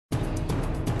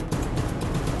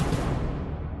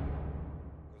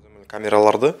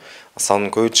камераларды санын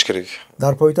көбөйтүш керек.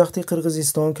 Дар пойтахти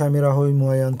Қирғизистон камераҳои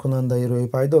муайянкунандаиро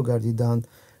пайдо гардидаанд.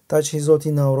 Таҷҳизоти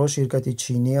навро ширкати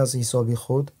чинӣ аз ҳисоби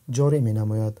худ ҷорӣ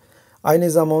менамояд. Айни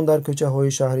замон дар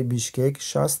кӯчаҳои шаҳри Бишкек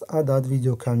 60 адад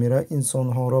видеокамера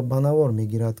инсонҳоро ба навор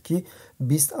мегирад, ки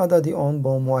 20 адади он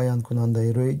бо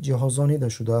муайянкунандаи ҷиҳозонида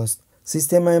шудааст.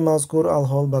 Системаи мазкур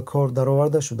алҳол ба кор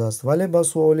дароварда шудааст, вале ба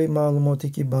суоли маълумоте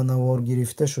ки ба навор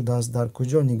гирифта шудааст дар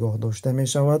куҷо нигоҳ дошта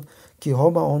мешавад, киҳо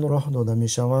ба он роҳ дода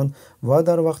мешаванд ва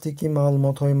дар вақте ки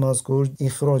маълумотҳои мазкур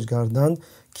ихроҷ гарданд,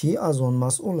 ки аз он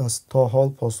масъул аст, то ҳол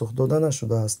посух дода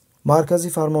нашудааст. Маркази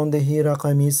фармондеҳии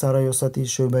рақамии сараёсати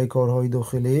шӯъбаи корҳои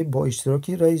дохилӣ бо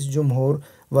иштироки раис ҷумҳур,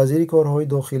 вазири корҳои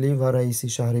дохилӣ ва раиси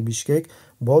шаҳри Бишкек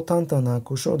бо тантана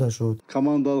кушода шуд.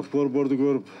 Командалык борборду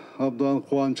көрүп, абдан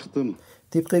кубанып чыктым.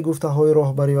 Тибқи гуфтаҳои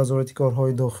роҳбари вазорати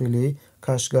корҳои дохилӣ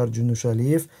Кашгар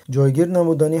Ҷунушалиев, ҷойгир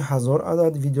намудани 1000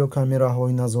 адад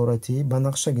видеокамераҳои назоратӣ ба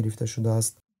нақша гирифта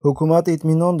шудааст. ҳукумат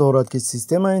итминон дорад, ки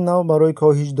системаи нав барои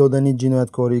коҳиш додани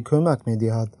ҷинояткорӣ кӯмак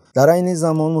медиҳад. дар айни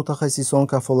замон мутахассисон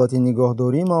кафолати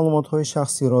нигоҳдории маълумотҳои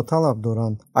шахсиро талаб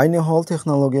доранд. айни ҳол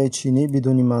технологияи чинӣ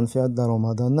бидуни манфиат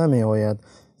даромада намеояд,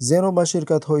 зеро ба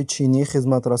ширкатҳои чинӣ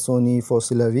хизматрасонии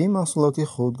фосилавии маҳсулоти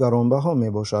худ гаронбаҳо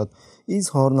мебошад,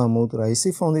 изҳор намуд раиси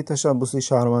фонди ташаббуси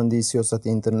шаҳрвандии сиёсати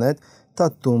интернет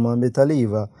Таттума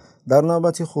Беталиева. дар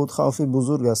навбати худ хавфи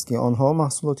бузург аст, ки онҳо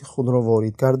маҳсулоти худро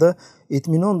ворид карда,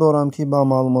 итминон дорам, ки ба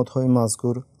маълумотҳои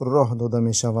мазкур роҳ дода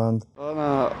мешаванд.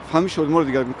 ҳамиша одаморо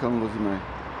дигар мекунам лозима.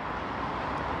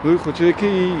 рӯи хотире ки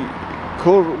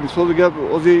кор мисоли гап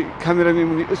ози камера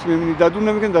мемуни исм мемуни дар дур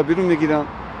намегирам, дар берун мегирам.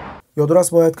 ёдрас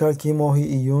бояд кард, ки моҳи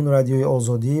июн радиои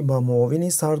озодӣ ба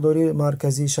муовини сардори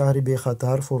марказии шаҳри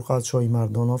бехатар Фурқат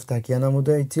Шоимардонов такя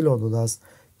намуда иттилоъ додааст,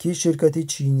 ки ширкати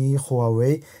чинии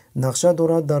Хуавей нақша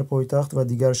дорад дар пойтахт ва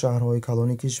дигар шаҳрҳои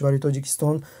калони кишвари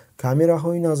Тоҷикистон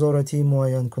камераҳои назоратии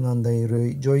муайянкунандаиро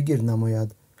ҷойгир намояд.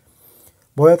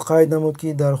 бояд қайд намуд, ки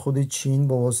дар худи чин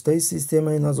бо воситаи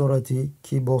системаи назоратӣ,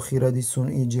 ки бо хиради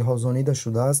сунъӣ ҷиҳозонида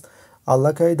шудааст,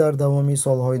 аллакай дар давоми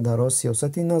солҳои дароз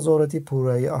сиёсати назорати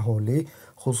пурраи аҳолӣ,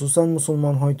 хусусан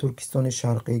мусулмонҳои Туркистони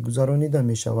Шарқӣ гузаронида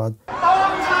мешавад.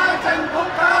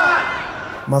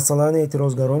 масалан,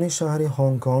 эътирозгарони шаҳри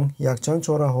Ҳонконг якчанд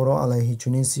чораҳоро алайҳи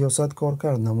чунин сиёсат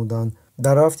коркард намуданд.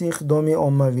 дар рафти иқдоми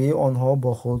оммавӣ онҳо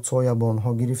бо худ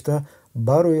соябонҳо гирифта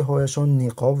ба рӯйҳояшон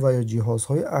ниқоб ва ё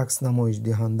ҷиҳозҳои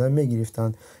акснамоишдиҳанда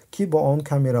мегирифтанд, ки бо он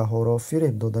камераҳоро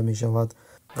фиреб дода мешавад.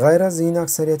 ғайр аз ин,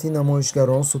 аксарияти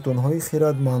намоишгарон сутунҳои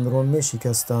хирадмандро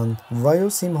мешикастанд ва ё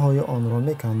симҳои онро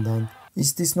меканданд.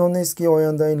 истисно нест, ки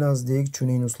ояндаи наздик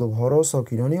чунин услубҳоро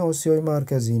сокинони Осиёи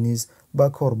марказӣ низ ба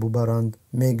кор бубаранд,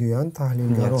 мегӯянд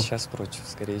таҳлилгарон. Нет, сейчас против,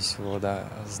 скорее всего, да,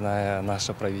 зная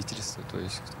наше правительство, то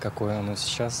есть какое оно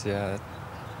сейчас,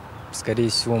 скорее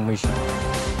всего, мы